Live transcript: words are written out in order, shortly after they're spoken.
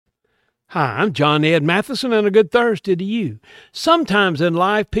Hi, I'm John Ed Matheson, and a good Thursday to you. Sometimes in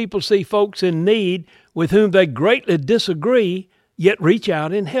life, people see folks in need with whom they greatly disagree, yet reach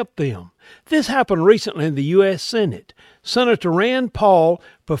out and help them. This happened recently in the U.S. Senate. Senator Rand Paul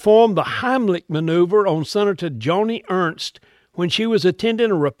performed the Heimlich maneuver on Senator Joni Ernst when she was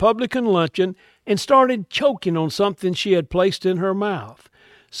attending a Republican luncheon and started choking on something she had placed in her mouth.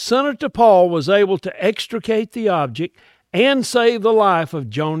 Senator Paul was able to extricate the object and save the life of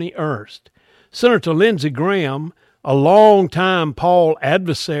Joni Ernst. Senator Lindsey Graham, a longtime Paul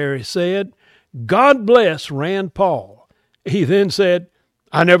adversary, said, "God bless Rand Paul." He then said,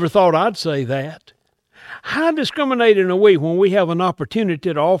 "I never thought I'd say that." How discriminating are we when we have an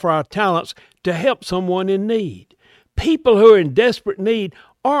opportunity to offer our talents to help someone in need? People who are in desperate need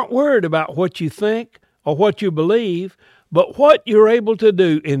aren't worried about what you think or what you believe, but what you're able to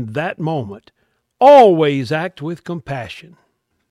do in that moment. Always act with compassion.